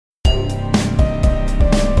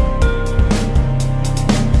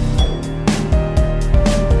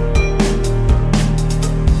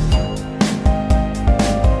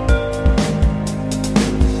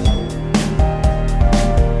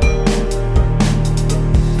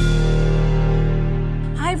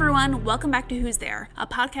everyone, welcome back to Who's There, a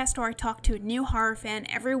podcast where I talk to a new horror fan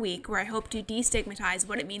every week where I hope to destigmatize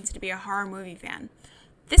what it means to be a horror movie fan.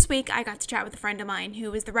 This week, I got to chat with a friend of mine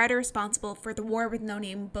who is the writer responsible for the War with No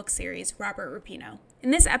Name book series, Robert Repino.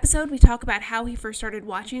 In this episode, we talk about how he first started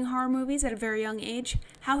watching horror movies at a very young age,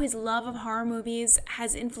 how his love of horror movies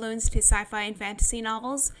has influenced his sci-fi and fantasy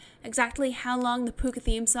novels, exactly how long the Puka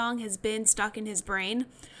theme song has been stuck in his brain,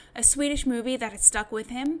 a Swedish movie that has stuck with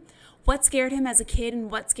him, what scared him as a kid and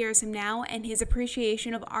what scares him now, and his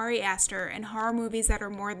appreciation of Ari Aster and horror movies that are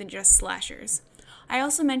more than just slashers. I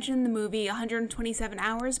also mentioned the movie 127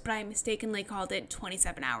 Hours, but I mistakenly called it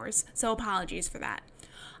 27 Hours, so apologies for that.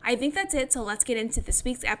 I think that's it, so let's get into this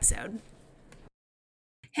week's episode.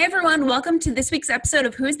 Hey everyone, welcome to this week's episode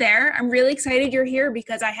of Who's There. I'm really excited you're here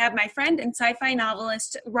because I have my friend and sci-fi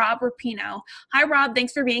novelist, Rob Repino. Hi Rob,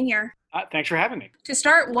 thanks for being here. Thanks for having me. To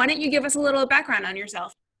start, why don't you give us a little background on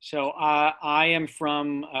yourself? So I am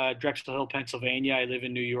from Drexel Hill, Pennsylvania. I live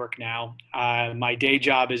in New York now. My day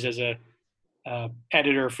job is as a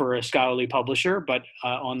editor for a scholarly publisher, but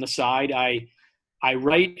on the side, I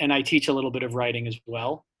write and I teach a little bit of writing as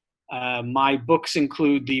well. My books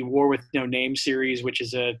include the War with No Name series, which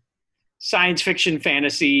is a science fiction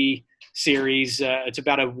fantasy series. It's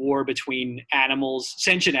about a war between animals,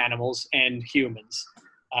 sentient animals, and humans.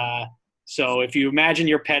 So if you imagine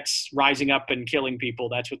your pets rising up and killing people,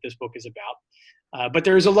 that's what this book is about. But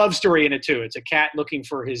there's a love story in it too. It's a cat looking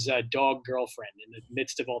for his dog girlfriend in the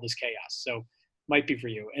midst of all this chaos. So might be for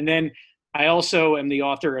you. And then I also am the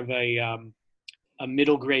author of a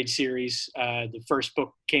middle grade series. The first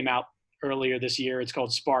book came out earlier this year. It's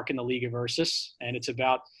called Spark and the League of Ursus. And it's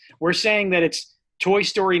about, we're saying that it's Toy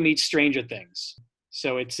Story meets Stranger Things.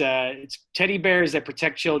 So it's teddy bears that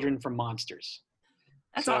protect children from monsters.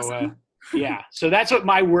 That's awesome. Yeah, so that's what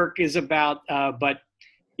my work is about. But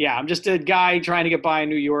yeah, I'm just a guy trying to get by in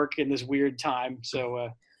New York in this weird time.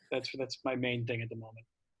 So that's my main thing at the moment.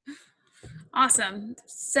 Awesome.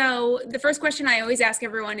 So the first question I always ask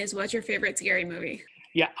everyone is, what's your favorite scary movie?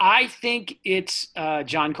 Yeah, I think it's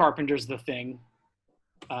John Carpenter's The Thing.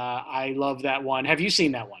 I love that one. Have you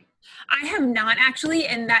seen that one? I have not actually,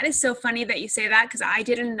 and that is so funny that you say that because I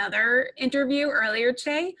did another interview earlier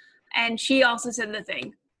today, and she also said The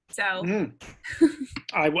Thing. So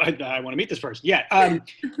I want to meet this person. Yeah.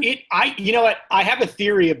 You know what? I have a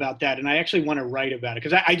theory about that, and I actually want to write about it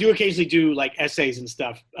because I do occasionally do like essays and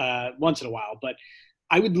stuff once in a while, but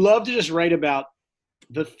I would love to just write about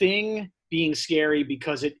The Thing being scary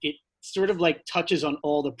because it sort of like touches on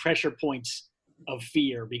all the pressure points of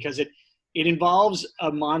fear because it involves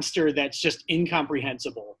a monster that's just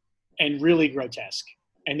incomprehensible and really grotesque.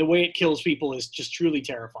 And the way it kills people is just truly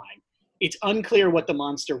terrifying. It's unclear what the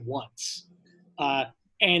monster wants.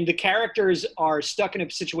 And the characters are stuck in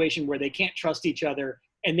a situation where they can't trust each other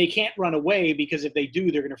and they can't run away because if they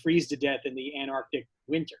do, they're going to freeze to death in the Antarctic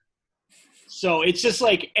winter. So it's just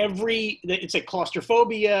like it's like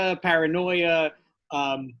claustrophobia, paranoia,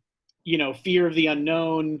 fear of the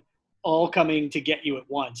unknown, all coming to get you at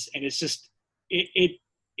once. And it's just, it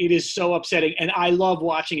is so upsetting. And I love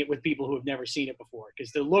watching it with people who have never seen it before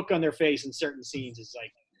because the look on their face in certain scenes is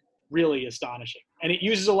like, really astonishing. And it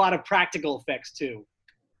uses a lot of practical effects too.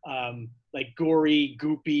 Like gory,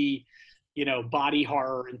 goopy, body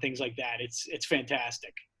horror and things like that. It's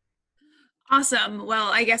fantastic. Awesome. Well,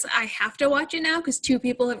 I guess I have to watch it now because 2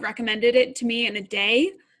 people have recommended it to me in a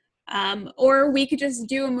day. Or we could just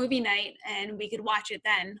do a movie night and we could watch it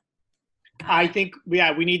then. I think,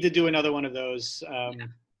 we need to do another one of those. I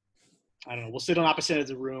don't know. We'll sit on opposite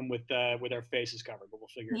ends of the room with our faces covered, but we'll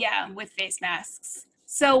figure it out. Yeah, with face masks.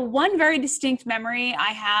 So one very distinct memory I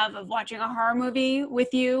have of watching a horror movie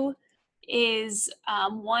with you is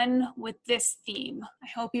one with this theme. I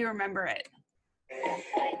hope you remember it.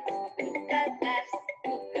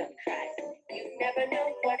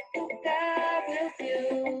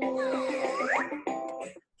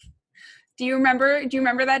 Do you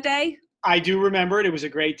remember that day? I do remember it. It was a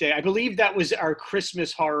great day. I believe that was our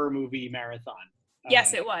Christmas horror movie marathon.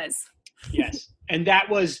 Yes, it was. Yes. And that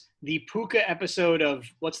was the Puka episode of,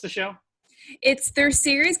 what's the show? It's their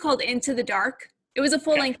series called Into the Dark. It was a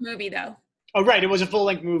full-length movie, though. Oh, right. It was a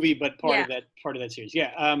full-length movie, but part of that series.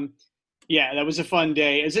 Yeah. Yeah, that was a fun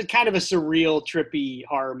day. It's kind of a surreal, trippy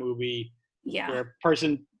horror movie. Yeah. Where a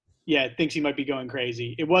person, thinks he might be going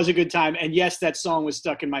crazy. It was a good time. And yes, that song was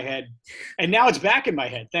stuck in my head. And now it's back in my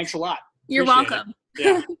head. Thanks a lot. You're welcome.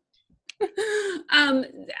 Yeah.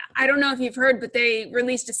 I don't know if you've heard, but they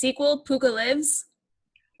released a sequel, Puka Lives.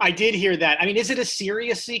 I did hear that. I mean, is it a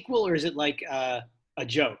serious sequel or is it like a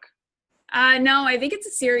joke? No, I think it's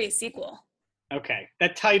a serious sequel. Okay.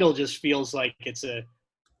 That title just feels like it's a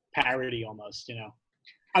parody almost,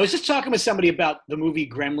 I was just talking with somebody about the movie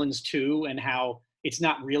Gremlins 2 and how it's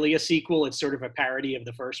not really a sequel. It's sort of a parody of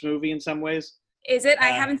the first movie in some ways. Is it? I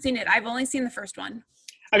haven't seen it. I've only seen the first one.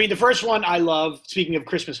 I mean, the first one I love, speaking of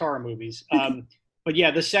Christmas horror movies. But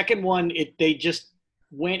yeah, the second one, they just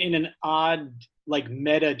went in an odd, like,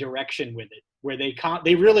 meta direction with it, where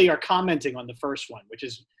they really are commenting on the first one, which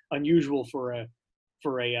is unusual for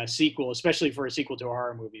a sequel, especially for a sequel to a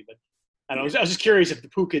horror movie. But I don't know, I was just curious if the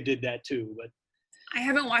Puka did that too. But I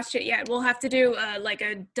haven't watched it yet. We'll have to do like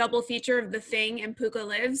a double feature of The Thing and Puka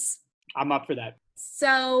Lives. I'm up for that.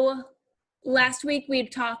 So last week we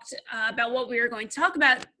talked about what we were going to talk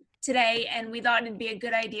about today, and we thought it'd be a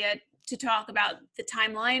good idea to talk about the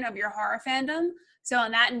timeline of your horror fandom. So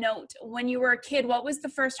on that note, when you were a kid, what was the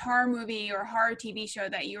first horror movie or horror TV show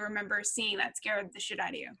that you remember seeing that scared the shit out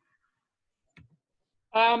of you?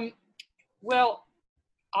 Well,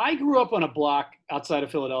 I grew up on a block outside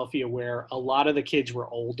of Philadelphia where a lot of the kids were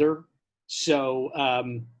older. So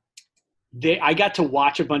I got to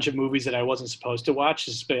watch a bunch of movies that I wasn't supposed to watch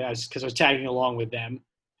because I was tagging along with them.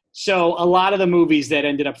 So a lot of the movies that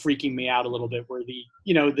ended up freaking me out a little bit were the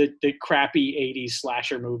crappy 80s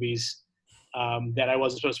slasher movies that I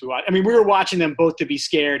wasn't supposed to be watching. I mean, we were watching them both to be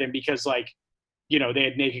scared and because, like, they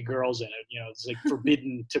had naked girls in it. It's like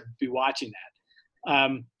forbidden to be watching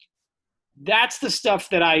that. That's the stuff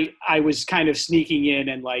that I was kind of sneaking in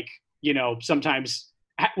and, like, sometimes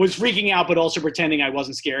was freaking out, but also pretending I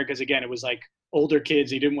wasn't scared. Because again, it was like older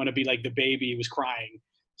kids. He didn't want to be like the baby. He was crying.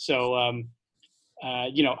 So,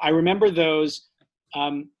 I remember those.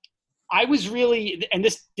 I was really, and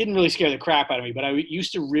this didn't really scare the crap out of me, but I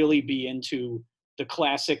used to really be into the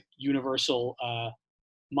classic Universal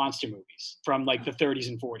monster movies from like the 30s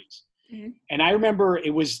and 40s. Mm-hmm. And I remember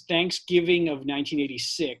it was Thanksgiving of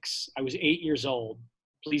 1986. I was 8 years old.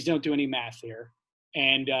 Please don't do any math here.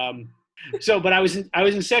 And but I was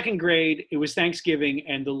in second grade. It was Thanksgiving,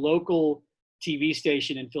 and the local TV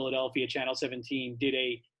station in Philadelphia, Channel 17, did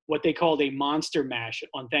what they called a monster mash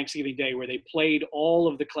on Thanksgiving Day, where they played all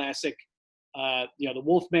of the classic, the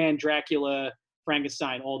Wolfman, Dracula,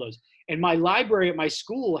 Frankenstein, all those. And my library at my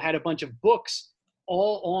school had a bunch of books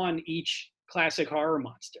all on each classic horror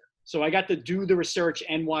monster. So I got to do the research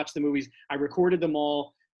and watch the movies. I recorded them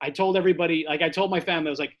all. I told everybody, like I told my family,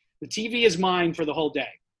 I was like, the TV is mine for the whole day.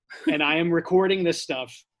 And I am recording this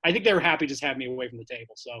stuff. I think they were happy just having me away from the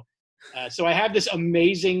table. So I have this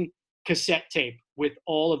amazing cassette tape with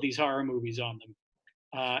all of these horror movies on them.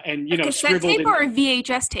 And, a cassette tape or a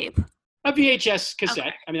VHS tape? A VHS cassette.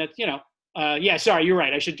 Okay. I mean, that's, sorry, you're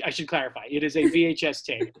right. I should clarify. It is a VHS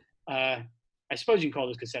tape. I suppose you can call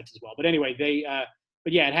those cassettes as well. But anyway,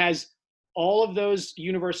 but yeah, it has all of those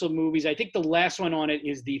Universal movies. I think the last one on it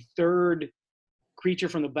is the third Creature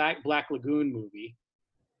from the Black Lagoon movie,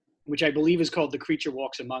 which I believe is called The Creature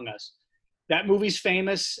Walks Among Us. That movie's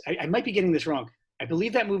famous. I might be getting this wrong. I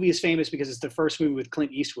believe that movie is famous because it's the first movie with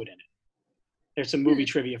Clint Eastwood in it. There's some movie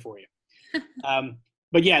trivia for you.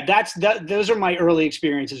 But yeah, those are my early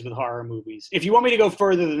experiences with horror movies. If you want me to go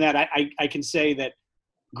further than that, I can say that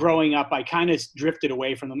growing up, I kind of drifted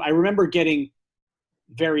away from them. I remember getting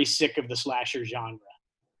very sick of the slasher genre,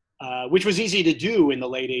 which was easy to do in the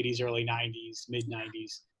late 80s, early 90s, mid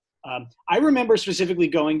 90s. I remember specifically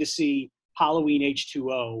going to see Halloween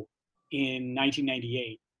H2O in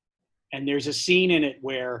 1998. And there's a scene in it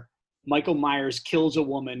where Michael Myers kills a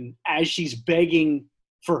woman as she's begging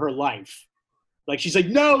for her life. Like, she's like,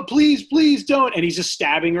 no, please, please don't. And he's just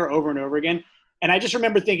stabbing her over and over again. And I just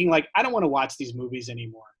remember thinking, like, I don't want to watch these movies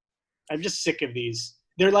anymore. I'm just sick of these.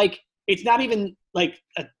 They're like, it's not even like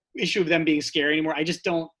an issue of them being scary anymore. I just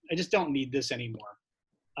don't need this anymore.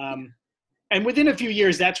 And within a few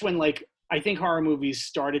years, that's when, like, I think horror movies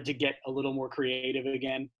started to get a little more creative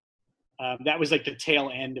again. That was like the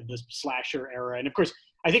tail end of the slasher era. And of course,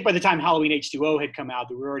 I think by the time Halloween H2O had come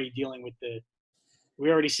out, we were already dealing with we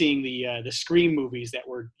were already seeing the Scream movies that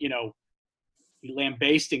were,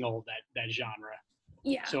 lambasting all that genre.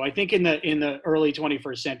 Yeah. So I think in the early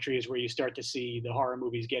 21st century is where you start to see the horror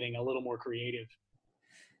movies getting a little more creative.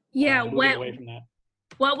 Yeah. Moving away from that.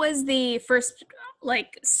 What was the first,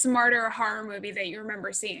 like, smarter horror movie that you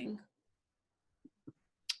remember seeing?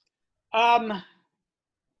 Well,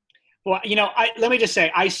 let me just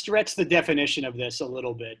say, I stretch the definition of this a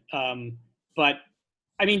little bit. But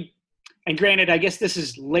I mean, and granted, I guess this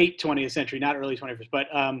is late 20th century, not early 21st. But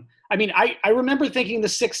I mean, I remember thinking The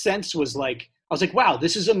Sixth Sense was like, I was like, wow,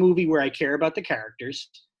 this is a movie where I care about the characters.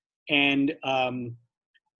 And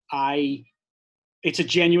it's a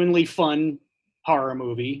genuinely fun horror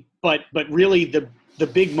movie. But really the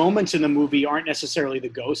big moments in the movie aren't necessarily the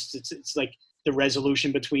ghosts. It's like the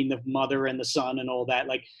resolution between the mother and the son and all that,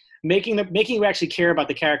 like making you actually care about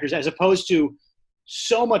the characters, as opposed to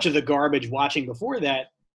so much of the garbage watching before that.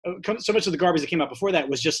 So much of the garbage that came out before that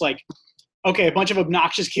was just like, okay, a bunch of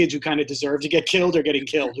obnoxious kids who kind of deserve to get killed are getting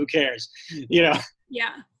killed. Who cares? Yeah.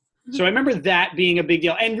 So I remember that being a big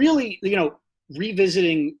deal, and really,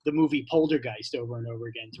 revisiting the movie Poltergeist over and over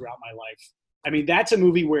again throughout my life. I mean, that's a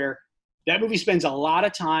movie where that movie spends a lot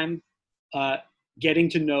of time getting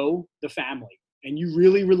to know the family, and you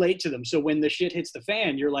really relate to them. So when the shit hits the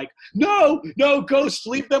fan, you're like, no, ghosts,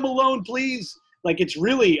 leave them alone, please. Like, it's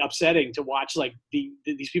really upsetting to watch like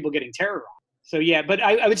these people getting terrorized. So yeah, but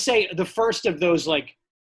I would say the first of those like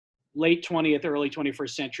late 20th, early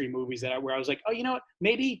 21st century movies where I was like, oh, you know what,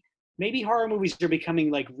 maybe horror movies are becoming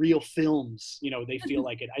like real films. They feel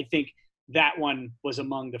like it. I think that one was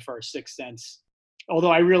among the first. Sixth Sense.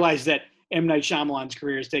 Although I realize that M. Night Shyamalan's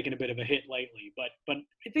career has taken a bit of a hit lately, but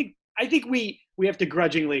I think we have to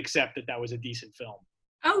grudgingly accept that was a decent film.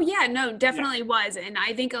 Oh yeah, no, definitely was. And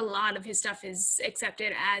I think a lot of his stuff is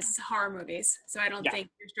accepted as horror movies. So I don't think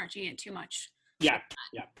you're stretching it too much. Yeah.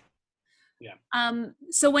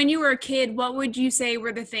 So when you were a kid, what would you say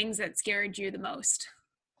were the things that scared you the most?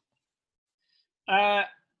 I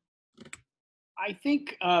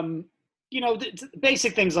think,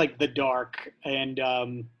 basic things like the dark and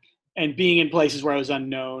being in places where I was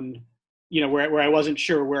unknown, where I wasn't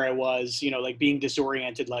sure where I was, like being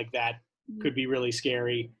disoriented like that could be really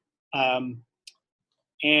scary. And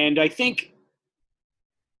I think,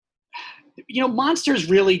 monsters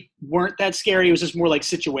really weren't that scary. It was just more like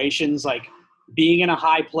situations, like being in a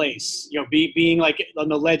high place, being like on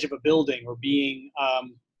the ledge of a building, or being,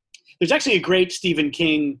 there's actually a great Stephen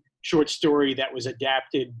King short story that was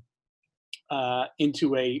adapted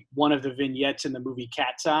into one of the vignettes in the movie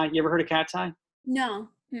Cat's Eye. You ever heard of Cat's Eye? No.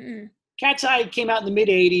 Mm-mm. Cat's Eye came out in the mid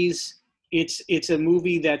 '80s. It's a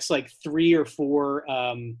movie that's like 3 or 4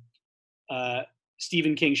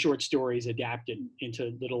 Stephen King short stories adapted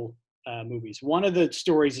into little movies. One of the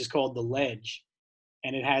stories is called The Ledge,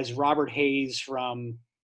 and it has Robert Hayes from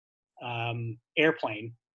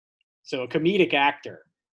Airplane, so a comedic actor.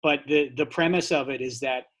 But the premise of it is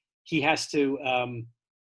that he has to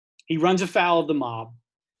he runs afoul of the mob,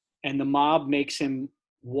 and the mob makes him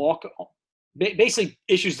walk. Basically,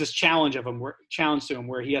 issues this challenge to him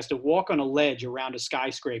where he has to walk on a ledge around a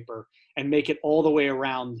skyscraper and make it all the way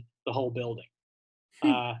around the whole building.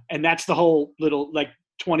 And that's the whole little like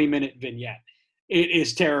 20-minute vignette. It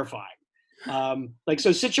is terrifying.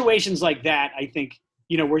 So situations like that, I think,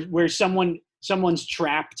 where someone's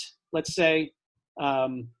trapped, let's say, I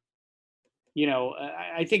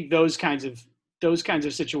think those kinds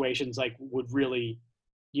of situations like would really,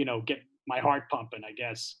 get my heart pumping, I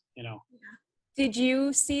guess, Yeah. Did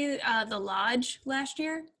you see The Lodge last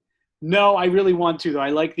year? No, I really want to though. I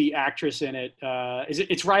like the actress in it.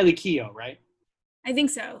 It's Riley Keough, right? I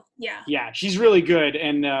think so. Yeah. Yeah, she's really good,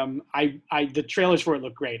 and the trailers for it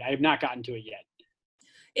look great. I have not gotten to it yet.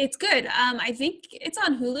 It's good. I think it's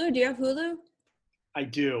on Hulu. Do you have Hulu? I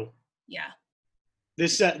do. Yeah.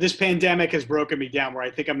 This pandemic has broken me down where I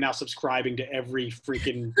think I'm now subscribing to every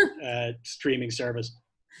freaking streaming service.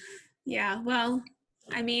 Yeah, well,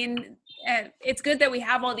 I mean, it's good that we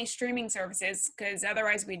have all these streaming services, because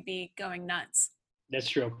otherwise we'd be going nuts. That's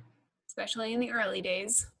true. Especially in the early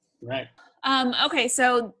days. Right. Okay,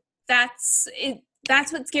 so that's it.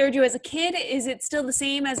 That's what scared you as a kid. Is it still the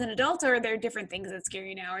same as an adult, or are there different things that scare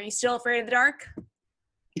you now? Are you still afraid of the dark?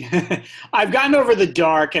 I've gotten over the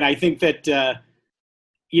dark, and I think that,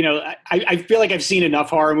 I feel like I've seen enough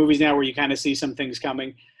horror movies now where you kind of see some things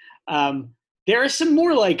coming. There are some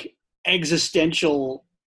more like existential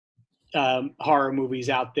horror movies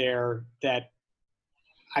out there that,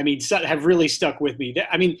 have really stuck with me.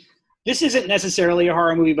 This isn't necessarily a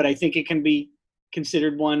horror movie, but I think it can be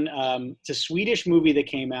considered one. It's a Swedish movie that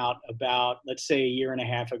came out about, let's say, a year and a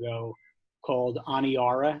half ago called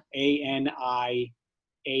Aniara, Aniara.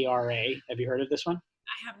 Have you heard of this one?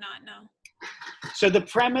 I have not, no. So the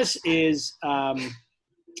premise is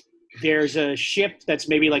there's a ship that's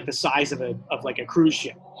maybe like the size of a cruise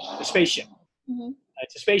ship, a spaceship. Mm-hmm.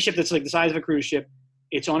 It's a spaceship that's like the size of a cruise ship.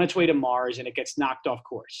 It's on its way to Mars, and it gets knocked off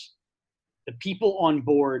course. The people on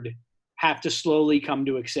board have to slowly come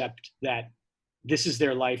to accept that this is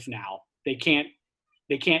their life now. They can't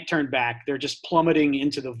turn back. They're just plummeting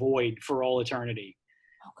into the void for all eternity.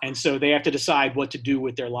 Okay. And so they have to decide what to do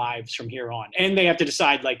with their lives from here on. And they have to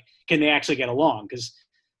decide, like, can they actually get along? Because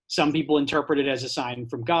some people interpret it as a sign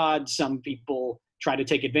from God. Some people try to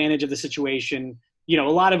take advantage of the situation. A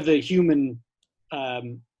lot of the human,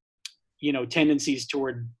 tendencies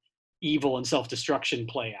toward evil and self-destruction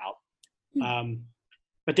play out.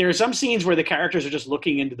 But there are some scenes where the characters are just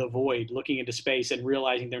looking into the void, looking into space, and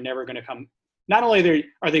realizing they're never going to come. Not only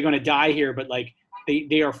are they going to die here, but like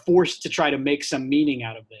they are forced to try to make some meaning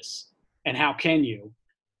out of this. And how can you?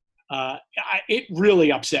 It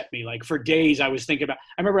really upset me. Like for days, I was thinking about.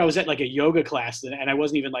 I remember I was at like a yoga class, and I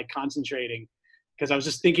wasn't even like concentrating because I was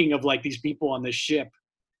just thinking of like these people on this ship.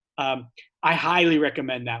 I highly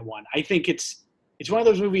recommend that one. I think it's one of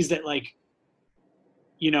those movies that like,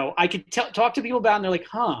 I could talk to people about, and they're like,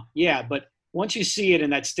 "Huh, yeah," but once you see it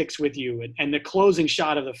and that sticks with you, and the closing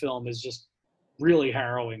shot of the film is just really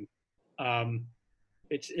harrowing.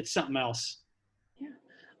 It's something else. Yeah.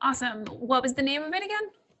 Awesome. What was the name of it again?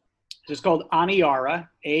 It's called Aniara,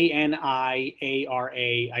 Aniara,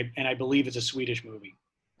 and I believe it's a Swedish movie.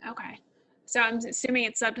 Okay. So I'm assuming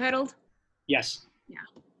it's subtitled? Yes. Yeah.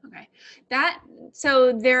 Okay.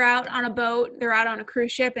 So they're out on a boat, they're out on a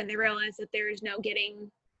cruise ship, and they realize that there is no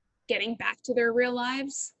getting back to their real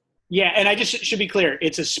lives. Yeah, and I just should be clear,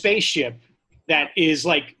 it's a spaceship that is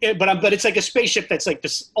like, but it's like a spaceship that's like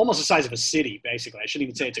this, almost the size of a city, basically. I shouldn't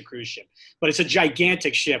even say it's a cruise ship, but it's a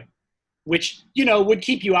gigantic ship, which, would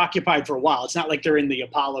keep you occupied for a while. It's not like they're in the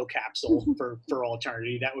Apollo capsule for all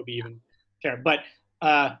eternity. That would be even terrible.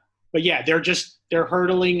 But yeah, they're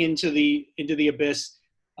hurtling into the abyss.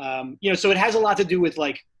 So it has a lot to do with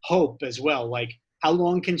like hope as well. Like how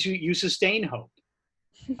long can you sustain hope?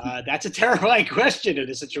 That's a terrifying question in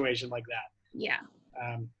a situation like that. Yeah.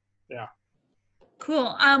 Yeah.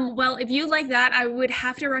 Cool. Well, if you like that, I would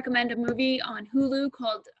have to recommend a movie on Hulu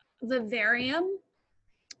called Vivarium.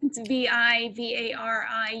 It's Vivarium.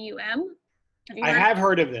 I have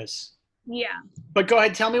heard of this. Yeah. But go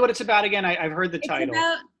ahead, tell me what it's about again. I've heard the title.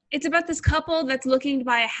 It's about this couple that's looking to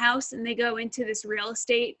buy a house, and they go into this real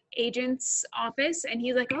estate agent's office, and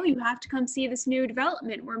he's like, "Oh, you have to come see this new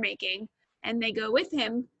development we're making." And they go with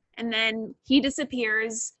him, and then he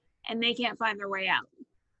disappears, and they can't find their way out.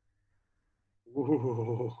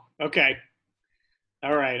 Ooh, okay.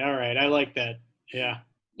 All right. I like that. Yeah.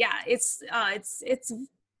 Yeah, it's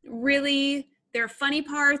really, there are funny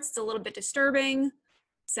parts. It's a little bit disturbing.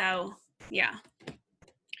 So, yeah.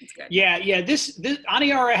 It's good. Yeah. This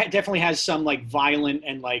Aniara definitely has some like violent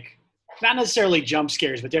and like not necessarily jump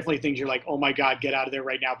scares, but definitely things you're like, "Oh my God, get out of there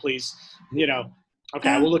right now, please." Okay,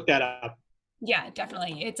 I will look that up. Yeah,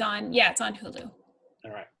 definitely. It's on Hulu.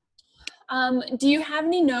 All right. Do you have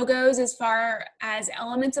any no-goes as far as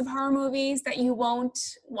elements of horror movies that you won't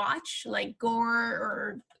watch, like gore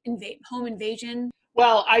or home invasion?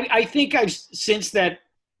 Well, I think since that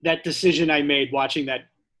decision I made watching that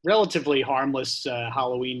relatively harmless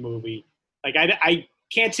Halloween movie, like I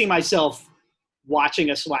can't see myself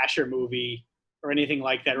watching a slasher movie or anything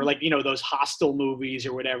like that, or like those Hostel movies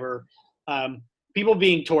or whatever. People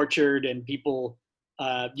being tortured and people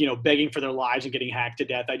begging for their lives and getting hacked to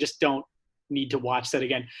death. I just don't need to watch that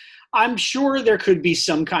again. I'm sure there could be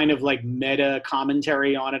some kind of like meta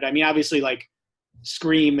commentary on it. I mean, obviously, like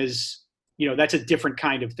Scream is, that's a different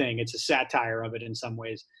kind of thing. It's a satire of it in some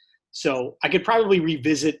ways. So I could probably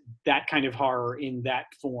revisit that kind of horror in that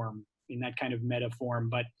form, in that kind of meta form.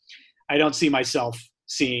 But I don't see myself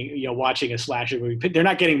watching a slasher movie. They're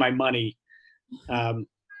not getting my money.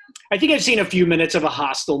 I think I've seen a few minutes of a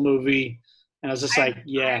Hostel movie, and I was just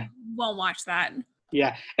I won't watch that.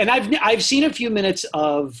 Yeah, and I've seen a few minutes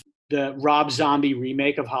of the Rob Zombie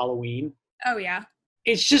remake of Halloween. Oh yeah.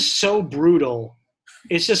 It's just so brutal.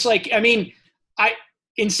 It's just like, I mean,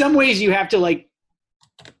 in some ways you have to like,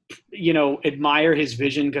 admire his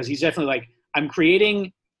vision, because he's definitely like, I'm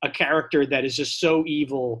creating a character that is just so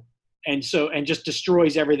evil and just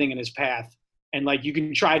destroys everything in his path, and like you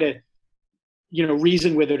can try to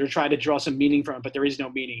reason with it or try to draw some meaning from it, but there is no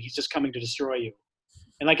meaning. He's just coming to destroy you.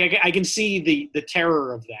 And like, I can see the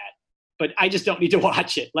terror of that, but I just don't need to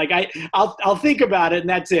watch it. Like I'll think about it and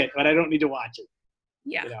that's it, but I don't need to watch it.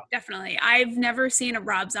 Yeah, definitely. I've never seen a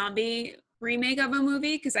Rob Zombie remake of a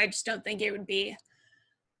movie, because I just don't think it would be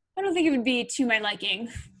to my liking.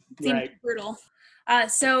 It seems brutal.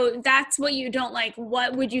 So that's what you don't like.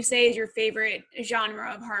 What would you say is your favorite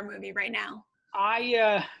genre of horror movie right now?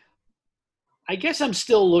 I guess I'm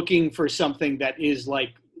still looking for something that is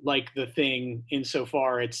like The Thing,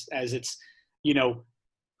 insofar it's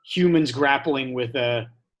humans grappling with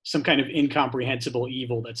some kind of incomprehensible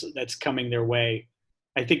evil that's coming their way.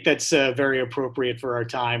 I think that's very appropriate for our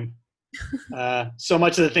time. So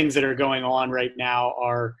much of the things that are going on right now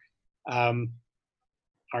are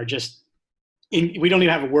just we don't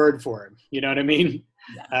even have a word for them. You know what I mean?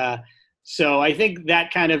 Yeah. So I think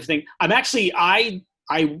that kind of thing. I'm actually I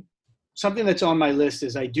something that's on my list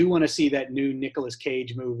is I do want to see that new Nicolas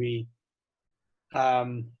Cage movie.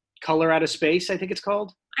 Color Out of Space, I think it's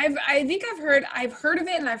called. I think I've heard of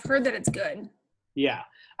it, and I've heard that it's good. Yeah,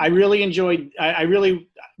 I really enjoyed. I really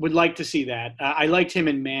would like to see that. I liked him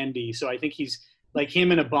in Mandy, so I think he's like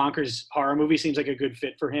him in a bonkers horror movie seems like a good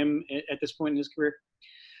fit for him at this point in his career.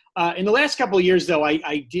 In the last couple of years, though,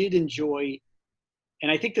 I did enjoy,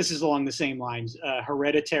 and I think this is along the same lines,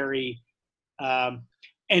 Hereditary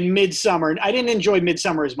and Midsummer. I didn't enjoy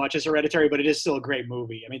Midsummer as much as Hereditary, but it is still a great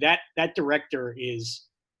movie. I mean, that director is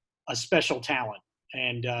a special talent,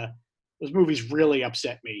 and those movies really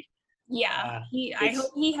upset me. Yeah, I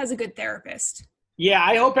hope he has a good therapist. Yeah,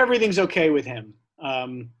 I hope everything's okay with him.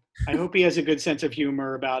 I hope he has a good sense of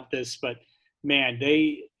humor about this, but man,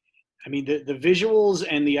 the visuals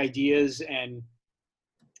and the ideas, and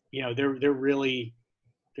they're really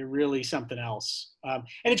something else. And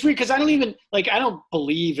it's weird because I don't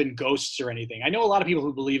believe in ghosts or anything. I know a lot of people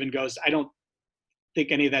who believe in ghosts. I don't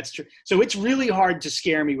think any of that's true. So it's really hard to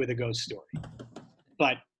scare me with a ghost story.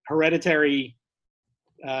 But Hereditary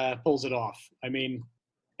pulls it off. I mean,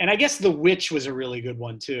 and I guess The Witch was a really good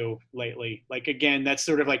one too lately. Like, again, that's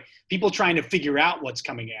sort of like people trying to figure out what's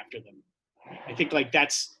coming after them. I think like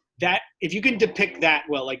that if you can depict that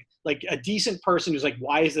well, like a decent person who's like,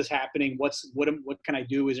 why is this happening? What can I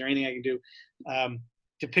do? Is there anything I can do?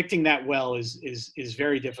 Depicting that well is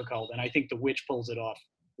very difficult, and I think The Witch pulls it off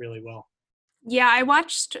really well. Yeah, I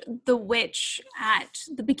watched The Witch at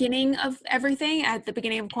the beginning of everything, at the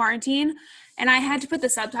beginning of quarantine, and I had to put the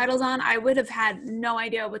subtitles on. I would have had no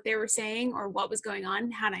idea what they were saying or what was going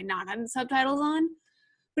on had I not had the subtitles on.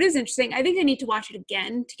 But it was interesting. I think I need to watch it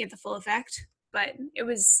again to get the full effect, but it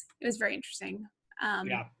was very interesting.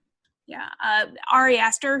 Yeah. Ari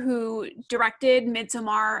Aster, who directed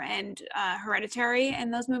Midsommar and Hereditary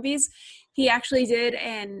and those movies, he actually did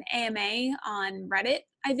an AMA on Reddit,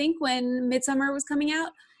 I think, when Midsommar was coming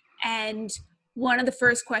out. And one of the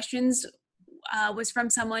first questions was from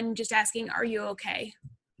someone just asking, "Are you okay?"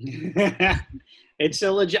 It's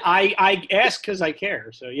a legit. I ask because I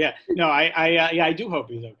care. So yeah, no, I do hope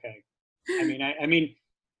he's okay. I mean,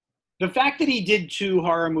 the fact that he did two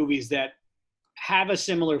horror movies that have a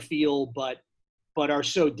similar feel, but are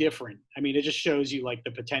so different. I mean, it just shows you like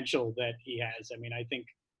the potential that he has. I mean, I think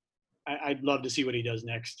I'd love to see what he does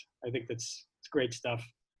next. I think it's great stuff.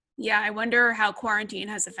 Yeah, I wonder how quarantine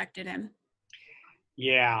has affected him.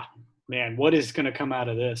 Yeah, man, what is going to come out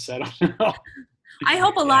of this? I don't know. I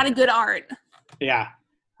hope a lot of good art. Yeah,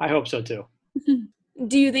 I hope so too.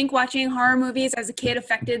 Do you think watching horror movies as a kid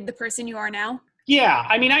affected the person you are now? Yeah,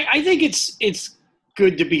 I mean, I think it's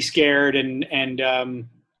good to be scared, and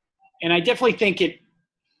I definitely think it.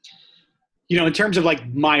 In terms of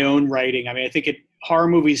like my own writing, I mean, I think horror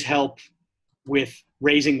movies help with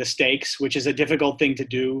raising the stakes, which is a difficult thing to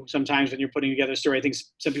do sometimes when you're putting together a story. I think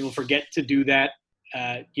some people forget to do that.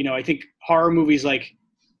 I think horror movies like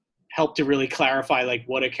help to really clarify like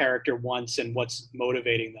what a character wants and what's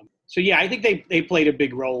motivating them. So yeah, I think they played a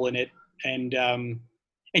big role in it. And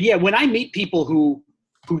yeah, when I meet people who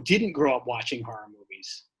didn't grow up watching horror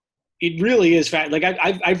movies, it really is like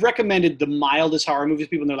I've recommended the mildest horror movies to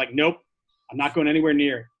people, and they're like, nope, I'm not going anywhere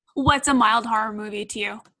near it. What's a mild horror movie to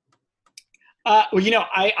you? Well,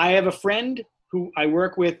 I have a friend who I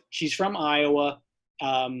work with. She's from Iowa,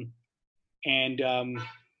 and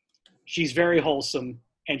she's very wholesome,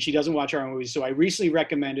 and she doesn't watch horror movies. So I recently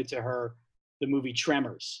recommended to her the movie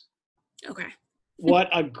Tremors. Okay.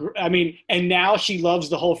 And now she loves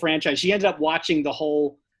the whole franchise. She ended up watching the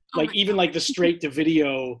whole, even like the straight to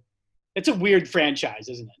video. It's a weird franchise,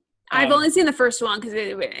 isn't it? I've only seen the first one because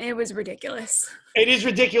it was ridiculous. It is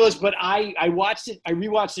ridiculous, but I watched it. I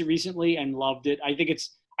rewatched it recently and loved it. I think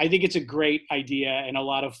it's a great idea and a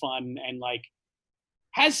lot of fun, and like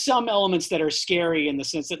has some elements that are scary in the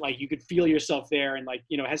sense that like you could feel yourself there, and like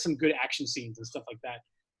has some good action scenes and stuff like that.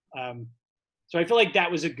 So I feel like that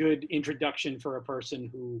was a good introduction for a person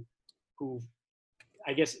who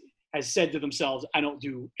I guess has said to themselves, I don't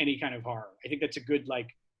do any kind of horror. I think that's a good like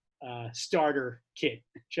starter kit,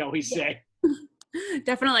 shall we say.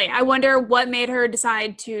 Definitely. I wonder what made her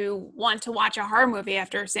decide to want to watch a horror movie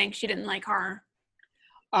after saying she didn't like horror.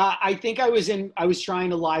 I think I was trying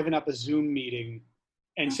to liven up a Zoom meeting,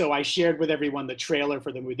 and so I shared with everyone the trailer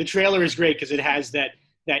for the movie. The trailer is great because it has that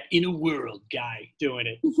in a world guy doing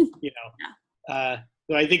it, Yeah.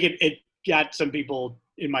 So I think it got some people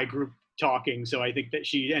in my group talking. So I think that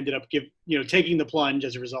she ended up taking the plunge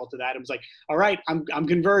as a result of that. It was like, all right, I'm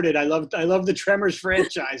converted. I love the Tremors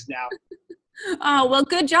franchise now. Oh, well,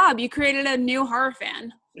 good job. You created a new horror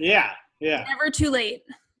fan. Yeah. Never too late.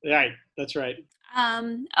 Right. That's right.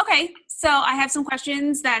 Okay. So I have some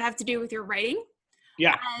questions that have to do with your writing.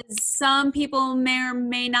 Yeah. As some people may or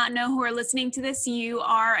may not know who are listening to this, you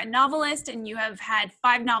are a novelist and you have had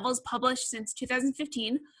 5 novels published since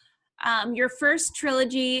 2015. Your first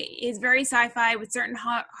trilogy is very sci-fi with certain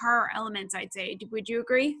horror elements, I'd say. Would you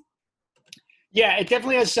agree? Yeah, it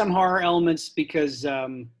definitely has some horror elements because,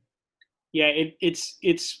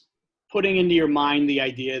 it's putting into your mind the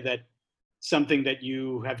idea that something that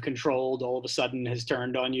you have controlled all of a sudden has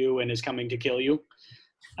turned on you and is coming to kill you.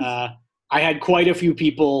 Uh, I had quite a few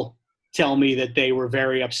people tell me that they were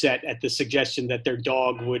very upset at the suggestion that their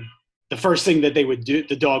dog would, the first thing that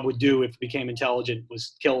the dog would do if it became intelligent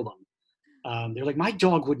was kill them. They're like, my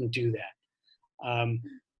dog wouldn't do that.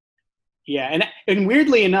 Yeah, and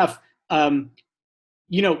weirdly enough, um,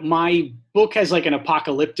 my book has like an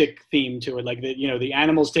apocalyptic theme to it. Like the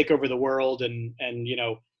animals take over the world and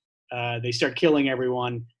they start killing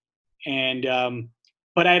everyone. And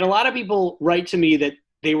but I had a lot of people write to me that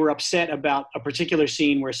they were upset about a particular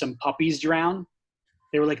scene where some puppies drown.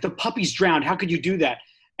 They were like, the puppies drowned. How could you do that?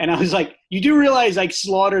 And I was like, you do realize I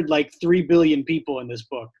slaughtered like 3 billion people in this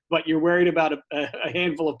book, but you're worried about a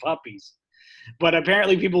handful of puppies. But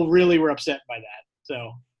apparently people really were upset by that.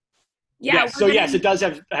 So Yeah, yes. So yes, it does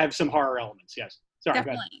have some horror elements. Yes. Sorry.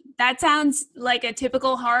 definitely. That sounds like a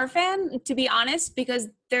typical horror fan, to be honest, because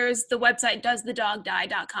there's the website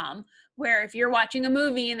doesthedogdie.com, where if you're watching a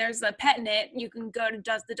movie and there's a pet in it, you can go to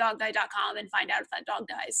doesthedogdie.com and find out if that dog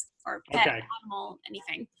dies, or pet, Okay. animal,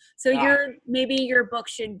 anything. So maybe your book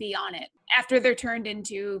should be on it after they're turned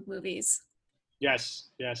into movies.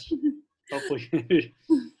 Yes. Hopefully.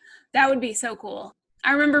 That would be so cool.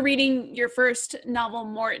 I remember reading your first novel,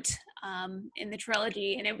 Mort, in the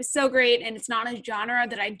trilogy, and it was so great. And it's not a genre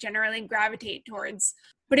that I generally gravitate towards,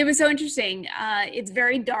 but it was so interesting. It's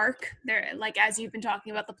very dark. There, like as you've been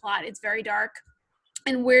talking about the plot, it's very dark.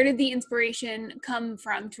 And where did the inspiration come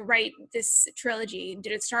from to write this trilogy?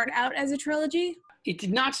 Did it start out as a trilogy? It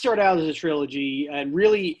did not start out as a trilogy. And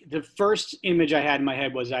really, the first image I had in my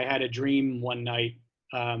head was I had a dream one night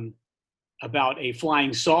about a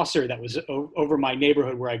flying saucer that was over my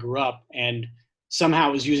neighborhood where I grew up, and somehow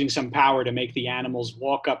it was using some power to make the animals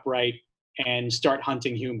walk upright and start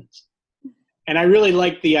hunting humans. And I really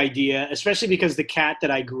liked the idea, especially because the cat that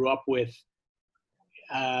I grew up with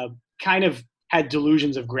kind of had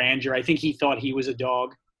delusions of grandeur. I think he thought he was a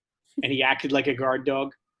dog, and he acted like a guard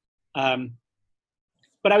dog.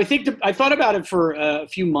 But I thought about it for a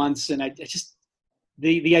few months, and I just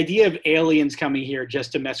the idea of aliens coming here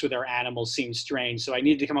just to mess with our animals seems strange. So I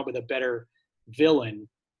needed to come up with a better villain.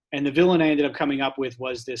 And the villain I ended up coming up with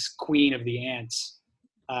was this queen of the ants.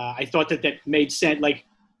 I thought that made sense. Like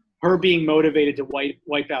her being motivated to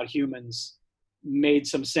wipe out humans made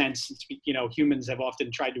some sense. Humans have often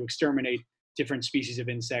tried to exterminate different species of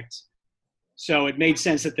insects. So it made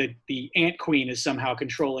sense that the ant queen is somehow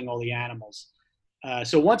controlling all the animals.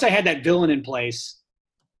 So once I had that villain in place,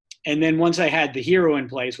 and then once I had the hero in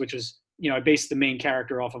place, which was, I based the main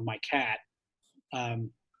character off of my cat,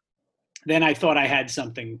 then I thought I had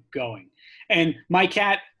something going. And my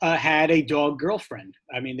cat had a dog girlfriend.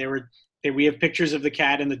 I mean, we have pictures of the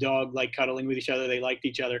cat and the dog like cuddling with each other. They liked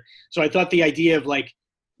each other. So I thought the idea of like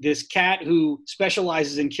this cat who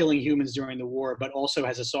specializes in killing humans during the war, but also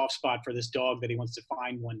has a soft spot for this dog that he wants to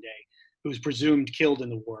find one day, who's presumed killed in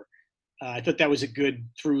the war. I thought that was a good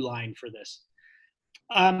through line for this.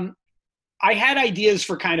 I had ideas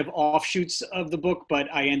for kind of offshoots of the book, but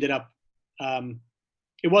I ended up,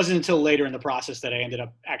 it wasn't until later in the process that I ended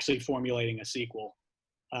up actually formulating a sequel.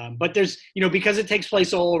 But there's, because it takes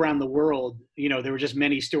place all around the world, there were just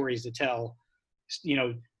many stories to tell,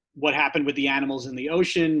 what happened with the animals in the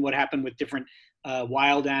ocean, what happened with different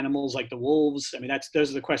wild animals like the wolves. I mean,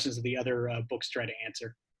 those are the questions that the other books try to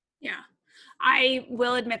answer. Yeah. I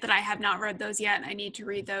will admit that I have not read those yet. I need to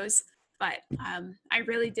read those, but I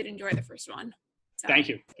really did enjoy the first one. So, Thank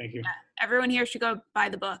you. Yeah, everyone here should go buy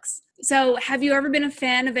the books. So have you ever been a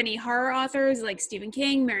fan of any horror authors like Stephen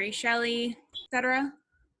King, Mary Shelley, etc.?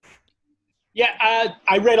 Yeah,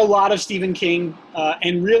 I read a lot of Stephen King,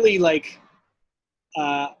 and really like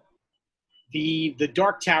the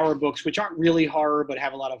Dark Tower books, which aren't really horror but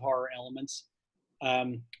have a lot of horror elements.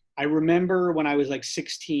 I remember when I was like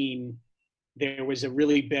 16, there was a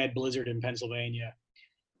really bad blizzard in Pennsylvania,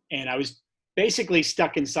 and I was basically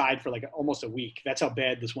stuck inside for like almost a week. That's how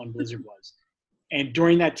bad this one blizzard was. And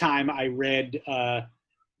during that time, I read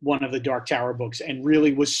one of the Dark Tower books and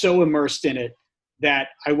really was so immersed in it that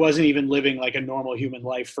I wasn't even living like a normal human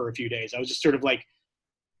life for a few days. I was just sort of like,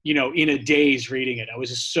 in a daze reading it. I was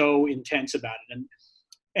just so intense about it.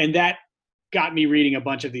 And that got me reading a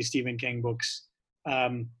bunch of these Stephen King books.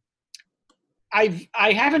 I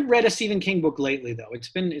haven't read a Stephen King book lately though. It's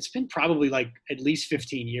been probably like at least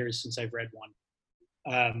 15 years since I've read one.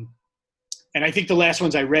 And I think the last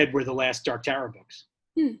ones I read were the last Dark Tower books.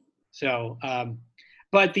 So,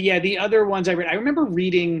 but the other ones I read, I remember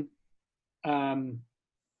reading.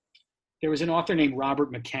 There was an author named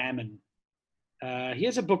Robert McCammon. He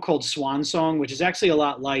has a book called Swan Song, which is actually a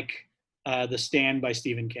lot like The Stand by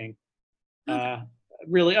Stephen King.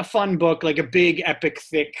 Really a fun book, like a big, epic,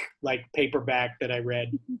 thick, like paperback that I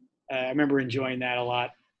read. I remember enjoying that a lot.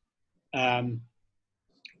 I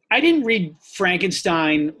didn't read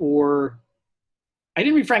Frankenstein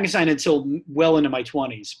until well into my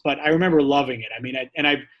 20s, but I remember loving it. I mean,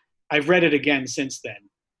 I've read it again since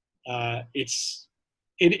then.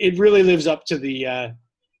 It really lives up to the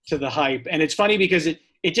hype, and it's funny because it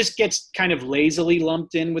just gets kind of lazily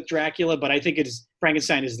lumped in with Dracula, but I think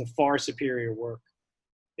Frankenstein is the far superior work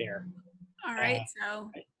there. All right, so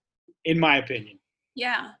in my opinion.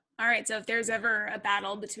 Yeah. All right, so if there's ever a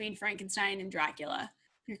battle between Frankenstein and Dracula,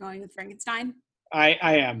 you're going with Frankenstein? I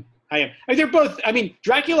am. They're both. I mean,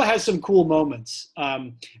 Dracula has some cool moments,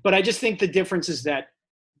 but I just think the difference is that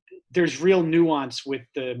there's real nuance with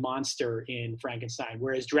the monster in Frankenstein,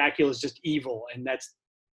 whereas Dracula is just evil, and that's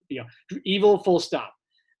evil full stop.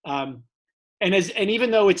 And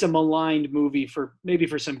even though it's a maligned movie for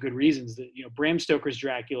some good reasons, that Bram Stoker's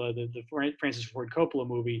Dracula, the Francis Ford Coppola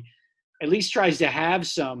movie, at least tries to have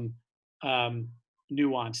some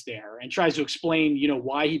nuance there and tries to explain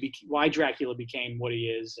why Dracula became what he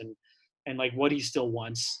is and like what he still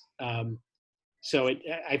wants. So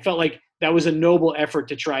I felt like that was a noble effort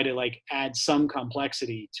to try to like add some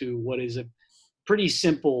complexity to what is a pretty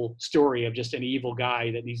simple story of just an evil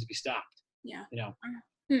guy that needs to be stopped. Yeah.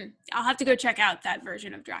 I'll have to go check out that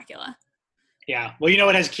version of Dracula. Yeah. Well,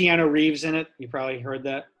 it has Keanu Reeves in it. You probably heard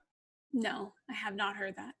that. No, I have not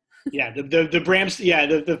heard that. Yeah. The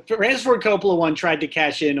Francis Ford Coppola one tried to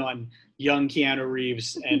cash in on young Keanu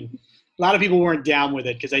Reeves, and a lot of people weren't down with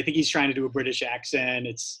it because I think he's trying to do a British accent.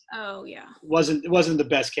 Wasn't the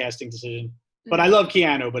best casting decision. But I love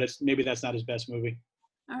Keanu, but maybe that's not his best movie.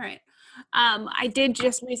 All right. I did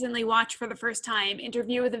just recently watch for the first time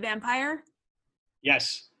Interview with a Vampire.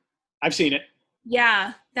 Yes, I've seen it.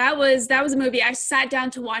 Yeah, that was a movie. I sat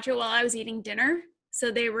down to watch it while I was eating dinner.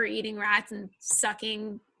 So they were eating rats and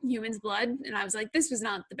sucking humans' blood, and I was like, this was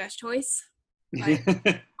not the best choice. But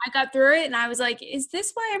I got through it, and I was like, is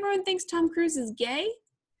this why everyone thinks Tom Cruise is gay?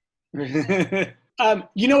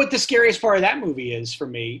 You know what the scariest part of that movie is for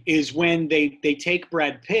me is when they take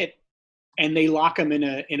Brad Pitt and they lock him in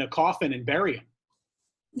a coffin and bury him.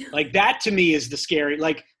 Like that to me is the scary.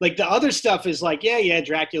 Like the other stuff is like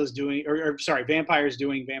Dracula's doing or vampires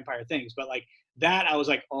doing vampire things, but like that I was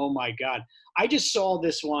like, oh my god. I just saw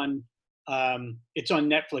this one. It's on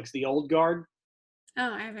Netflix, The Old Guard.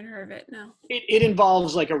 Oh, I haven't heard of it. No. It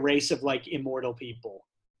involves like a race of like immortal people,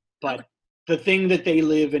 but the thing that they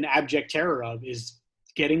live in abject terror of is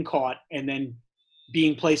getting caught and then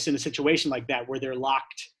being placed in a situation like that where they're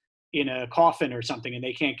locked in a coffin or something and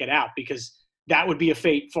they can't get out, because that would be a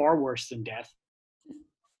fate far worse than death.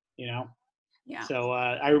 Yeah. So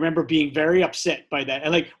I remember being very upset by that.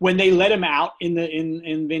 And like when they let him out in the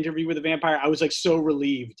Interview with the Vampire, I was like so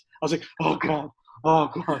relieved. I was like, oh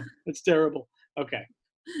god, it's terrible. Okay.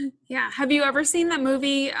 Yeah. Have you ever seen that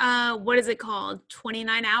movie? What is it called?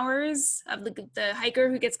 29 Hours of the hiker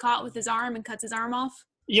who gets caught with his arm and cuts his arm off?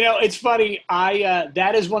 It's funny.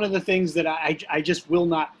 That is one of the things that I just will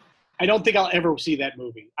not. I don't think I'll ever see that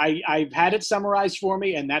movie. I've had it summarized for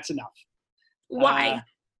me, and that's enough. Why?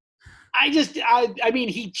 I mean,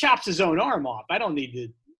 he chops his own arm off. I don't need to.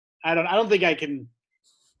 I don't think I can.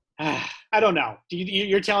 I don't know.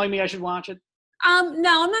 You're telling me I should watch it?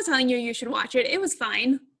 No, I'm not telling you should watch it. It was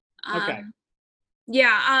fine. Okay.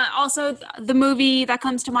 Yeah. Also, the movie that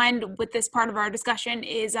comes to mind with this part of our discussion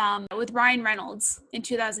is with Ryan Reynolds in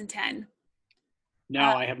 2010. No,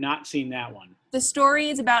 I have not seen that one. The story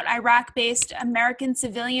is about Iraq-based American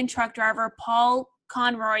civilian truck driver Paul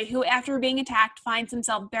Conroy, who after being attacked finds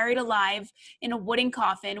himself buried alive in a wooden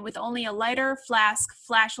coffin with only a lighter, flask,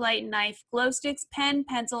 flashlight, knife, glow sticks, pen,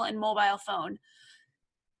 pencil, and mobile phone.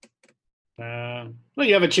 Well,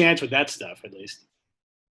 you have a chance with that stuff, at least.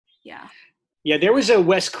 Yeah. Yeah, there was a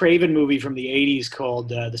Wes Craven movie from the 80s called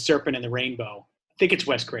The Serpent and the Rainbow. I think it's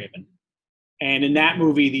Wes Craven. And in that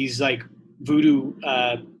movie, these like voodoo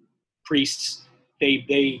priests,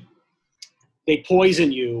 they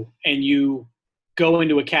poison you and you go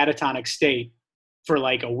into a catatonic state for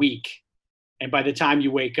like a week. And by the time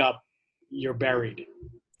you wake up, you're buried.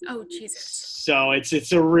 Oh, Jesus. So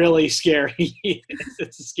it's a really scary,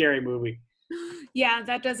 it's a scary movie. Yeah,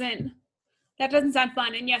 that doesn't That doesn't sound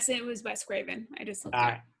fun. And yes, it was Wes Craven. I just looked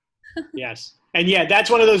at it. Yes. And yeah, that's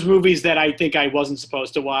one of those movies that I think I wasn't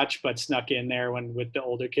supposed to watch, but snuck in there with the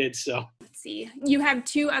older kids. So Let's see. You have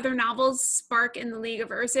two other novels, Spark and the League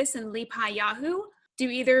of Ursus and Leap Yahoo. Do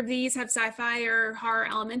either of these have sci-fi or horror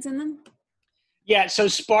elements in them? yeah, so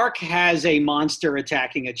Spark has a monster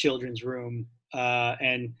attacking a children's room.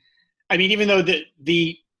 And I mean, even though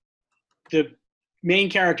the main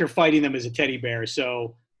character fighting them is a teddy bear,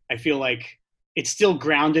 so I feel like it's still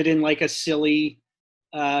grounded in like a silly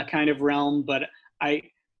kind of realm, but I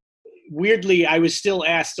was still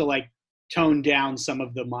asked to like tone down some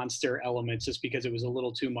of the monster elements just because it was a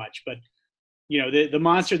little too much. But the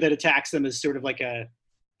monster that attacks them is sort of like a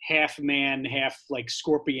half man, half like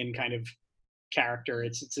scorpion kind of character.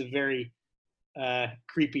 It's a very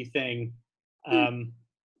creepy thing.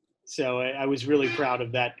 So I was really proud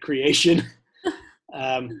of that creation.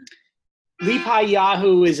 Leap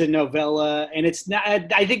Yahoo is a novella, and it's not.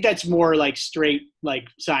 I think that's more like straight like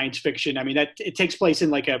science fiction. I mean, that it takes place in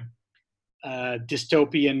like a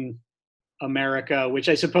dystopian America, which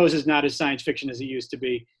I suppose is not as science fiction as it used to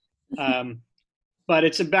be. But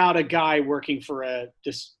it's about a guy working for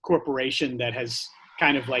this corporation that has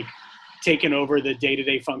kind of like taken over the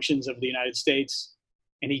day-to-day functions of the United States,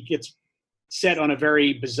 and he gets set on a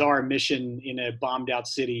very bizarre mission in a bombed-out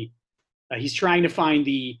city. He's trying to find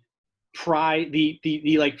the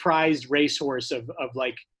like prized racehorse of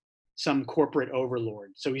like some corporate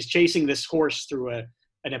overlord. So he's chasing this horse through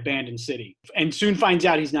an abandoned city, and soon finds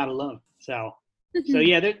out he's not alone. So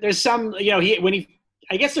yeah, there's some,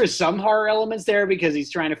 I guess there's some horror elements there because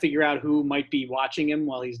he's trying to figure out who might be watching him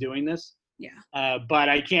while he's doing this. Yeah. But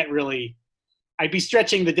I can't really. I'd be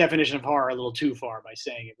stretching the definition of horror a little too far by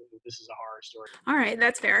saying this is a horror story. All right,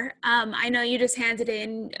 that's fair. I know you just handed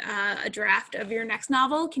in a draft of your next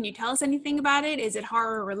novel. Can you tell us anything about it? Is it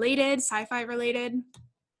horror related, sci-fi related?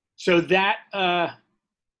 So that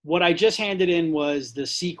what I just handed in was the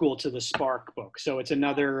sequel to the Spark book. So it's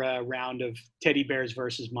another round of teddy bears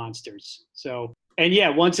versus monsters. So, and yeah,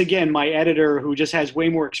 once again, my editor, who just has way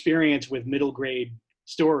more experience with middle grade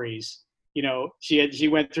stories, she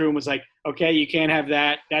went through and was like, okay, you can't have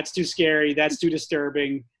that. That's too scary. That's too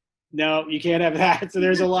disturbing. No, you can't have that. So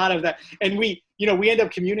there's a lot of that. And we end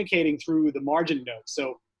up communicating through the margin notes.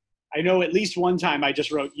 So I know at least one time I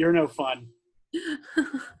just wrote, "You're no fun."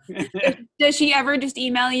 Does she ever just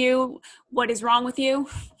email you what is wrong with you?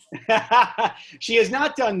 She has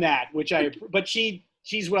not done that, but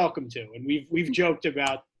she's welcome to. And we've joked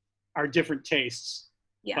about our different tastes.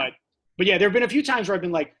 Yeah. But yeah, there have been a few times where I've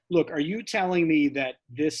been like, look, are you telling me that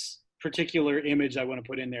this particular image I want to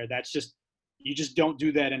put in there, you just don't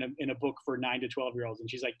do that in a book for 9 to 12-year-olds?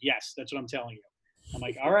 And she's like, yes, that's what I'm telling you. I'm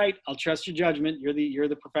like, all right, I'll trust your judgment. You're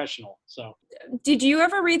the professional. So did you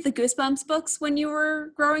ever read the Goosebumps books when you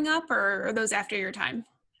were growing up, or are those after your time?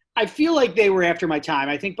 I feel like they were after my time.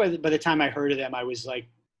 I think by the time I heard of them, I was like,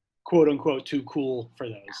 quote unquote, too cool for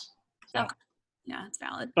those. So. Okay. Yeah, it's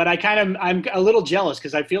valid. But I'm a little jealous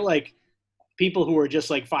because I feel like people who are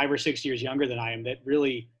just like 5 or 6 years younger than I am, that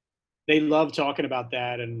really, they love talking about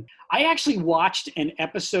that. And I actually watched an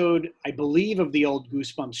episode, I believe, of the old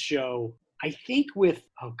Goosebumps show, I think with,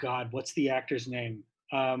 oh God, what's the actor's name?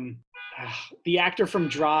 The actor from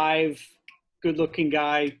Drive, good looking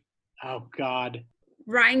guy. Oh God.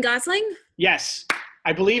 Ryan Gosling? Yes.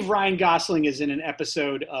 I believe Ryan Gosling is in an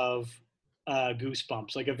episode of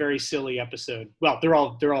Goosebumps, like a very silly episode. Well, they're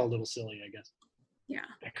all a little silly, I guess. Yeah.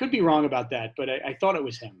 I could be wrong about that, but I thought it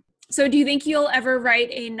was him. So do you think you'll ever write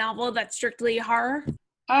a novel that's strictly horror?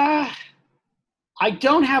 I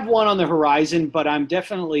don't have one on the horizon, but I'm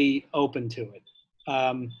definitely open to it.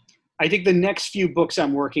 I think the next few books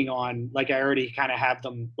I'm working on, like I already kind of have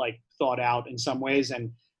them like thought out in some ways,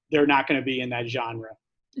 and they're not going to be in that genre.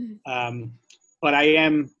 Mm-hmm. But I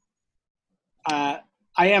am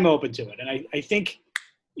open to it. And I think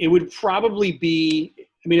it would probably be,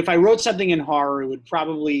 I mean, if I wrote something in horror, it would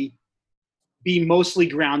probably be mostly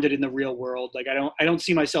grounded in the real world. Like I don't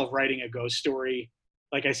see myself writing a ghost story.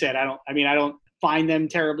 Like I said, I don't find them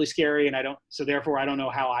terribly scary, and so therefore I don't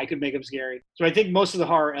know how I could make them scary. So I think most of the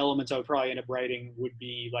horror elements I would probably end up writing would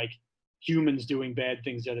be like humans doing bad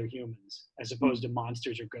things to other humans, as opposed to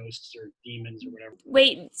monsters or ghosts or demons or whatever.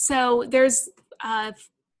 Wait, so there's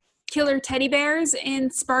killer teddy bears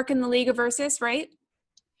in Spark and the League of Ursus, right?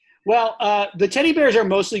 Well, the teddy bears are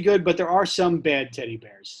mostly good, but there are some bad teddy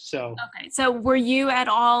bears. So okay. So were you at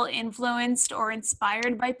all influenced or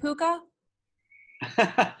inspired by Puka?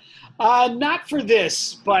 Not for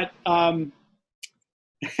this, but I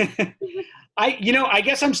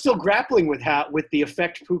guess I'm still grappling with the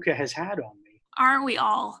effect Puka has had on me. Aren't we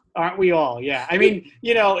all? Aren't we all? Yeah. I mean,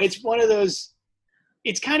 it's one of those,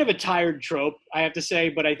 it's kind of a tired trope, I have to say,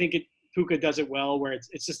 but I think Puka does it well, where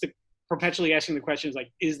it's just perpetually asking the questions like,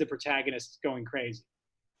 is the protagonist going crazy?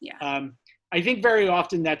 Yeah. I think very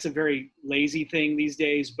often that's a very lazy thing these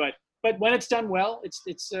days, but when it's done well,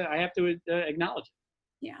 it's I have to acknowledge it.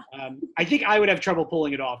 Yeah. I think I would have trouble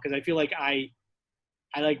pulling it off because I feel like I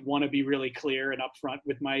like want to be really clear and upfront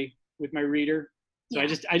with my reader. So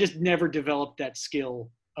Yeah. I just never developed that skill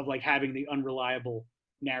of like having the unreliable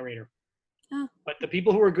narrator. Oh. But the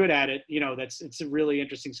people who are good at it, it's a really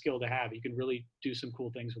interesting skill to have. You can really do some cool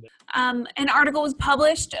things with it. An article was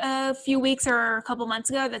published a few weeks or a couple months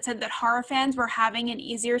ago that said that horror fans were having an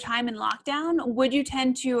easier time in lockdown. Would you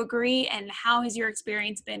tend to agree? And how has your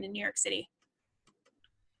experience been in New York City?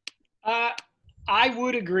 I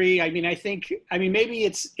would agree. I mean,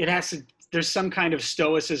 maybe there's some kind of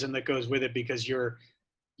stoicism that goes with it because you're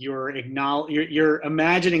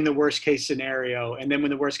imagining the worst case scenario, and then when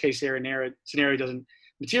the worst case scenario doesn't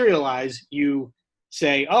materialize, you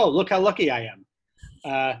say, "Oh, look how lucky I am."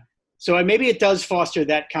 So maybe it does foster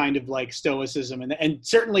that kind of like stoicism, and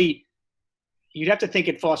certainly you'd have to think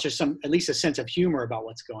it fosters at least a sense of humor about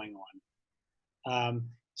what's going on.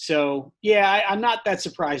 So yeah, I'm not that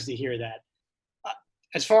surprised to hear that.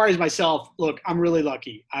 As far as myself, look, I'm really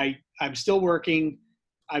lucky. I'm still working.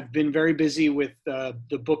 I've been very busy with the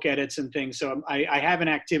book edits and things. So I have an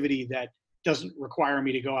activity that doesn't require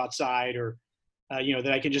me to go outside or,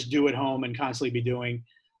 that I can just do at home and constantly be doing.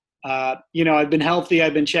 I've been healthy.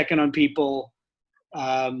 I've been checking on people.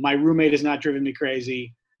 My roommate has not driven me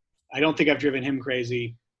crazy. I don't think I've driven him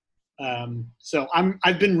crazy. So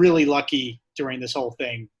I've been really lucky during this whole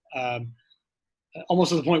thing. Almost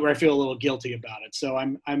to the point where I feel a little guilty about it. So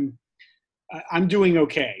I'm doing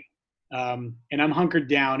okay. And I'm hunkered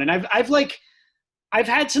down, and I've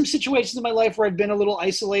had some situations in my life where I've been a little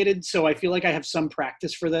isolated. So I feel like I have some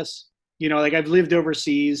practice for this, like I've lived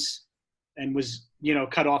overseas and was,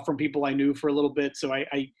 cut off from people I knew for a little bit. So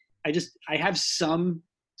I have some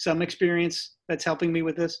experience that's helping me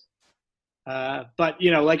with this. But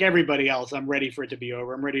like everybody else, I'm ready for it to be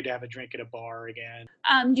over. I'm ready to have a drink at a bar again.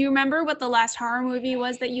 Do you remember what the last horror movie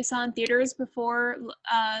was that you saw in theaters before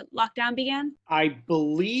lockdown began? I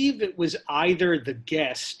believe it was either The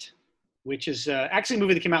Guest, which is actually a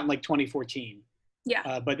movie that came out in like 2014.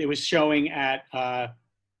 Yeah. But it was showing at,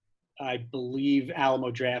 I believe,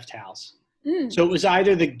 Alamo Drafthouse. So it was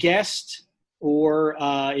either The Guest or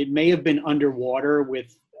it may have been Underwater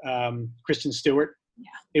with Kristen Stewart. Yeah.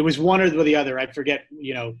 It was one or the other. I forget,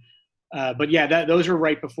 but yeah, those were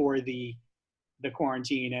right before the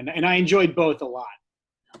quarantine, and I enjoyed both a lot.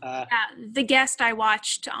 The Guest I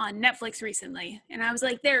watched on Netflix recently, and I was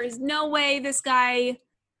like, there is no way this guy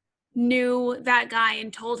knew that guy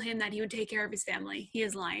and told him that he would take care of his family. He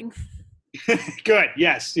is lying. Good.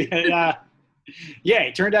 Yes. Yeah.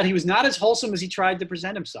 It turned out he was not as wholesome as he tried to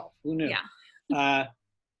present himself. Who knew? Yeah.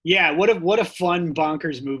 Yeah. What a fun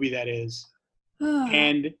bonkers movie that is.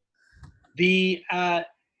 And the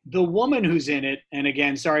woman who's in it, and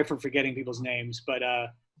again, sorry for forgetting people's names, but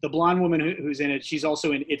the blonde woman who's in it, she's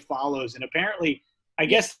also in It Follows, and apparently, I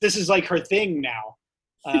guess this is like her thing now.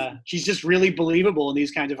 She's just really believable in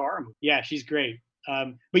these kinds of horror movies. Yeah, she's great.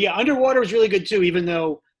 But yeah, Underwater was really good too, even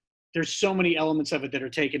though there's so many elements of it that are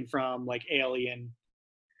taken from like Alien.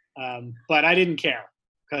 But I didn't care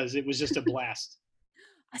because it was just a blast.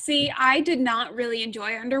 See, I did not really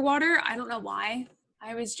enjoy Underwater. I don't know why.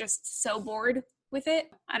 I was just so bored with it.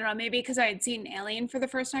 I don't know, maybe because I had seen Alien for the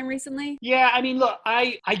first time recently. Yeah, I mean, look,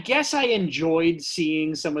 I guess I enjoyed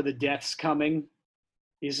seeing some of the deaths coming.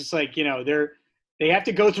 It's just like, they have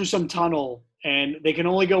to go through some tunnel and they can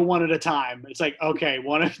only go one at a time. It's like, okay,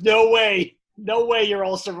 no way you're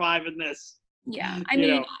all surviving this. Yeah, I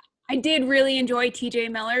mean, I did really enjoy TJ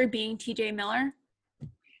Miller being TJ Miller.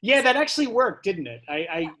 Yeah, that actually worked, didn't it?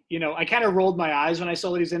 I kind of rolled my eyes when I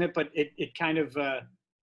saw that he's in it, but it kind of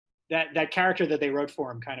that character that they wrote for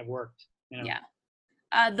him kind of worked. Yeah.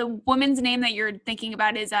 The woman's name that you're thinking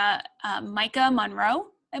about is Micah Monroe,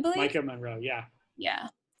 I believe. Micah Monroe, yeah.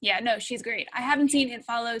 Yeah. No, she's great. I haven't seen It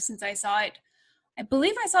Follows since I saw it. I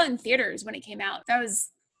believe I saw it in theaters when it came out. That was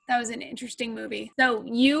an interesting movie. So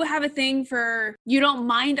you have a thing you don't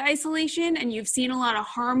mind isolation, and you've seen a lot of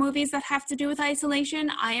horror movies that have to do with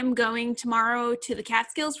isolation. I am going tomorrow to the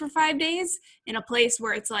Catskills for 5 days in a place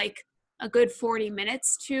where it's like a good 40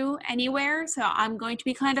 minutes to anywhere. So I'm going to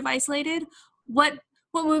be kind of isolated. What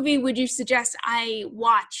movie would you suggest I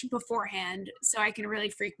watch beforehand so I can really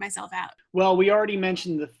freak myself out? Well, we already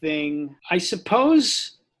mentioned The Thing. I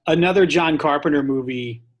suppose another John Carpenter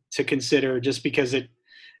movie to consider, just because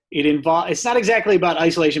It's not exactly about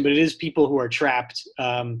isolation, but it is people who are trapped.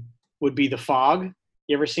 Would be The Fog.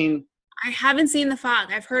 You ever seen? I haven't seen The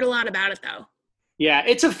Fog. I've heard a lot about it though. Yeah,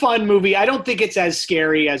 it's a fun movie. I don't think it's as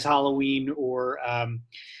scary as Halloween or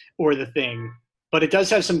The Thing, but it does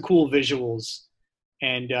have some cool visuals,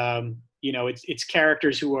 and it's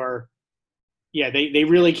characters who are, yeah, they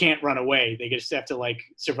really can't run away. They just have to like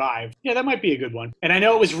survive. Yeah, that might be a good one. And I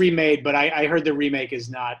know it was remade, but I heard the remake is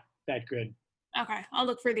not that good. Okay, I'll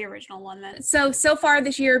look for the original one then. So far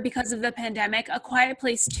this year, because of the pandemic, A Quiet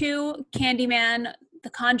Place 2, Candyman, The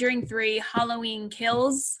Conjuring 3, Halloween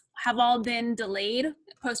Kills have all been delayed,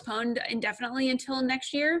 postponed indefinitely until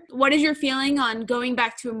next year. What is your feeling on going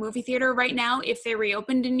back to a movie theater right now if they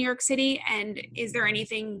reopened in New York City? And is there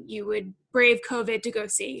anything you would brave COVID to go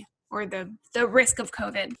see? Or the risk of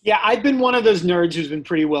COVID? Yeah, I've been one of those nerds who's been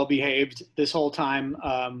pretty well behaved this whole time.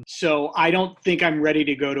 So I don't think I'm ready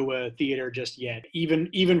to go to a theater just yet,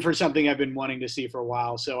 even for something I've been wanting to see for a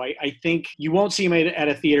while. So I think you won't see me at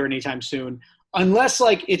a theater anytime soon, unless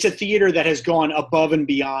like it's a theater that has gone above and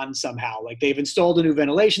beyond somehow. Like they've installed a new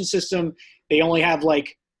ventilation system. They only have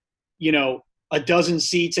like, a dozen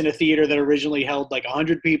seats in a theater that originally held like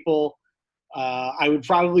 100 people. I would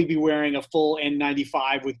probably be wearing a full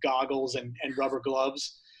N95 with goggles and rubber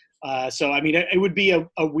gloves. So, I mean, it would be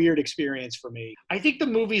a weird experience for me. I think the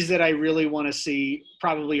movies that I really want to see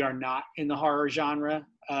probably are not in the horror genre.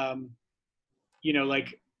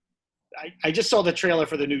 Like I just saw the trailer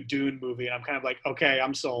for the new Dune movie, and I'm kind of like, okay,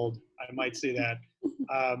 I'm sold. I might see that.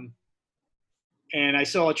 And I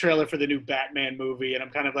saw a trailer for the new Batman movie, and I'm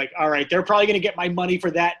kind of like, all right, they're probably going to get my money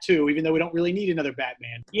for that too, even though we don't really need another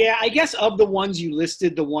Batman. Yeah, I guess of the ones you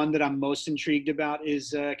listed, the one that I'm most intrigued about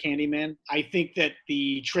is Candyman. I think that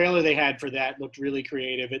the trailer they had for that looked really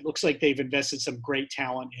creative. It looks like they've invested some great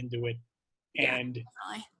talent into it. And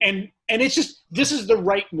it's just, this is the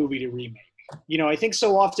right movie to remake. I think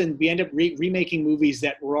so often we end up remaking movies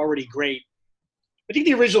that were already great. I think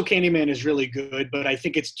the original Candyman is really good, but I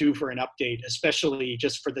think it's due for an update, especially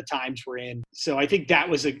just for the times we're in. So I think that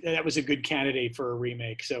was a good candidate for a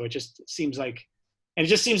remake. So it just seems like,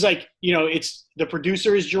 it's the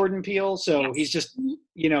producer is Jordan Peele, so yes. He's just,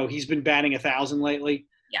 he's been batting 1,000 lately.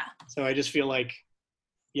 Yeah. So I just feel like,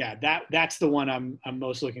 yeah, that's the one I'm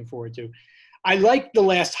most looking forward to. I like the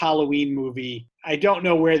last Halloween movie. I don't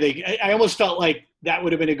know where I almost felt like that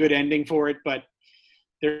would have been a good ending for it, but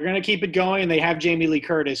they're going to keep it going, and they have Jamie Lee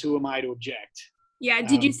Curtis. Who am I to object? Yeah.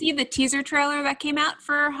 Did you see the teaser trailer that came out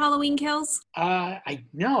for Halloween Kills? No,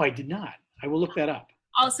 I did not. I will look that up.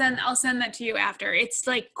 I'll send that to you after. It's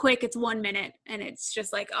like quick. It's 1 minute, and it's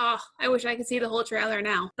just like, oh, I wish I could see the whole trailer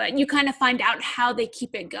now. But you kind of find out how they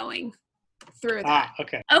keep it going through that.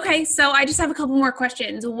 Okay. Okay, so I just have a couple more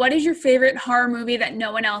questions. What is your favorite horror movie that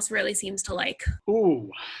no one else really seems to like?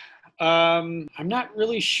 Ooh. I'm not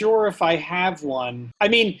really sure if I have one. I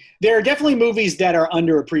mean, there are definitely movies that are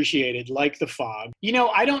underappreciated, like The Fog.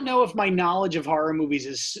 I don't know if my knowledge of horror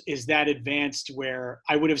movies is that advanced where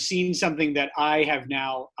I would have seen something that I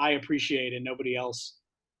appreciate and nobody else,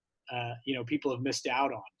 people have missed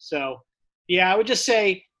out on. So, yeah, I would just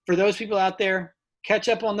say for those people out there, catch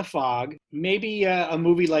up on The Fog. Maybe a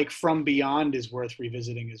movie like From Beyond is worth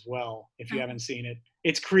revisiting as well, if you haven't seen it.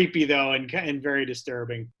 It's creepy, though, and very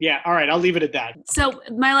disturbing. Yeah, all right, I'll leave it at that. So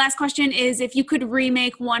my last question is, if you could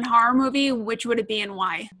remake one horror movie, which would it be and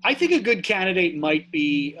why? I think a good candidate might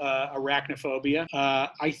be Arachnophobia.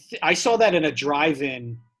 I saw that in a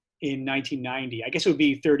drive-in in 1990. I guess it would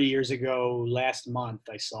be 30 years ago last month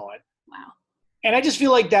I saw it. Wow. And I just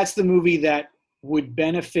feel like that's the movie that would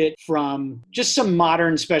benefit from just some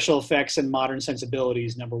modern special effects and modern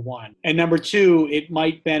sensibilities, number one. And number two, it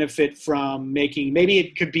might benefit from maybe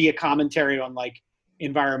it could be a commentary on like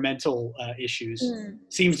environmental issues.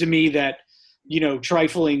 Seems to me that,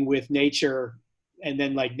 trifling with nature and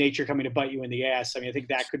then like nature coming to bite you in the ass. I mean, I think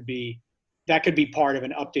that could be part of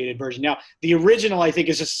an updated version. Now, the original, I think,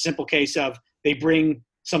 is just a simple case of they bring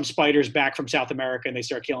some spiders back from South America and they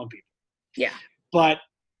start killing people. Yeah. But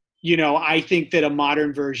I think that a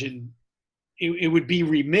modern version, it would be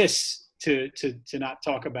remiss to not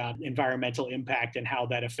talk about environmental impact and how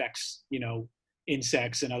that affects,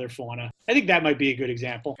 insects and other fauna. I think that might be a good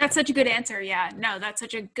example. That's such a good answer. Yeah, no, that's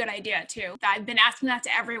such a good idea too. I've been asking that to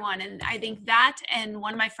everyone, and I think that, and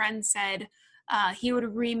one of my friends said he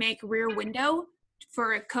would remake Rear Window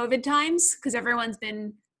for COVID times because everyone's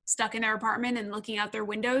been stuck in their apartment and looking out their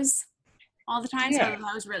windows all the time. Yeah. So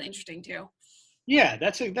that was really interesting too. Yeah,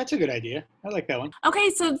 that's a good idea. I like that one. Okay,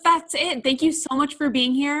 so that's it. Thank you so much for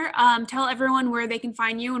being here. Tell everyone where they can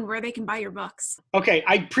find you and where they can buy your books. Okay,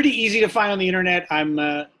 I'm pretty easy to find on the internet. I'm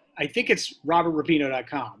I think it's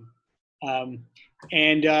robertrepino.com.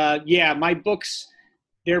 Yeah, my books,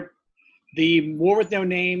 they're the War with No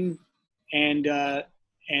Name and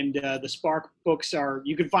the Spark books are,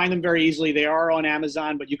 you can find them very easily. They are on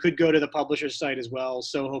Amazon, but you could go to the publisher's site as well.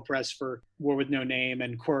 Soho Press for War with No Name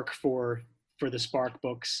and Quirk for the Spark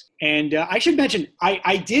books. And I should mention,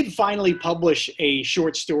 I did finally publish a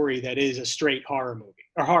short story that is a straight horror movie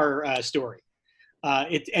or horror story.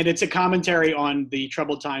 It's a commentary on the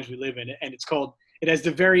troubled times we live in, and it has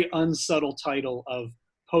the very unsubtle title of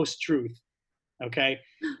Post-Truth. Okay,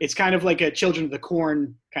 it's kind of like a Children of the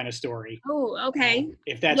Corn kind of story. Oh, okay.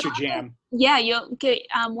 If that's your jam. Yeah, you'll get.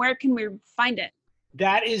 Where can we find it?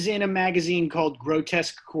 That is in a magazine called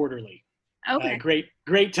Grotesque Quarterly. Okay.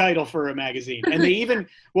 Great title for a magazine. And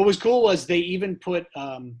what was cool was they even put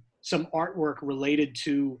some artwork related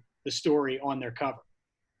to the story on their cover.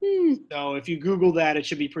 So if you Google that, it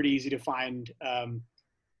should be pretty easy to find.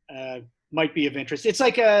 Might be of interest. It's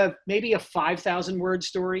like maybe a 5,000 word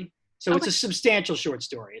story. So It's a substantial short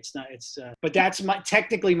story. It's not. But that's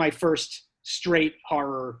technically my first straight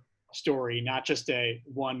horror story, not just a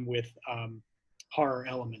one with horror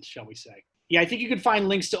elements, shall we say? Yeah, I think you can find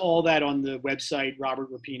links to all that on the website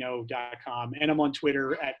robertrepino.com, and I'm on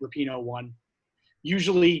Twitter at Repino1.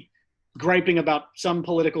 Usually griping about some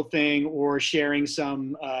political thing or sharing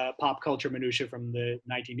some pop culture minutia from the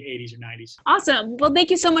 1980s or 90s. Awesome. Well, thank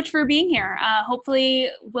you so much for being here. Hopefully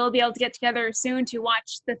we'll be able to get together soon to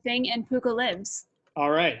watch The Thing and Puka Lives.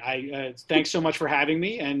 All right. Thanks so much for having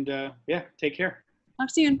me, and take care. Talk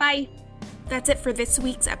soon. Bye. That's it for this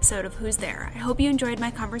week's episode of Who's There. I hope you enjoyed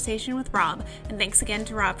my conversation with Rob, and thanks again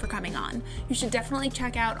to Rob for coming on. You should definitely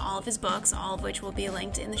check out all of his books, all of which will be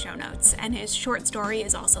linked in the show notes, and his short story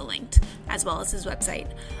is also linked, as well as his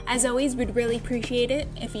website. As always, we'd really appreciate it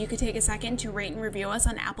if you could take a second to rate and review us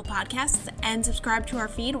on Apple Podcasts and subscribe to our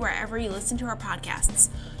feed wherever you listen to our podcasts.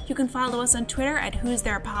 You can follow us on Twitter at Who's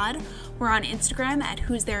There Pod. We're on Instagram at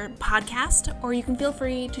Who's There Podcast, or you can feel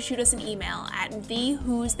free to shoot us an email at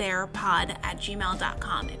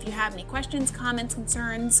thewho'stherepod@gmail.com if you have any questions, comments,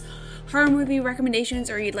 concerns, horror movie recommendations,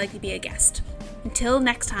 or you'd like to be a guest. Until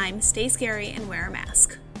next time, stay scary and wear a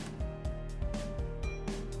mask.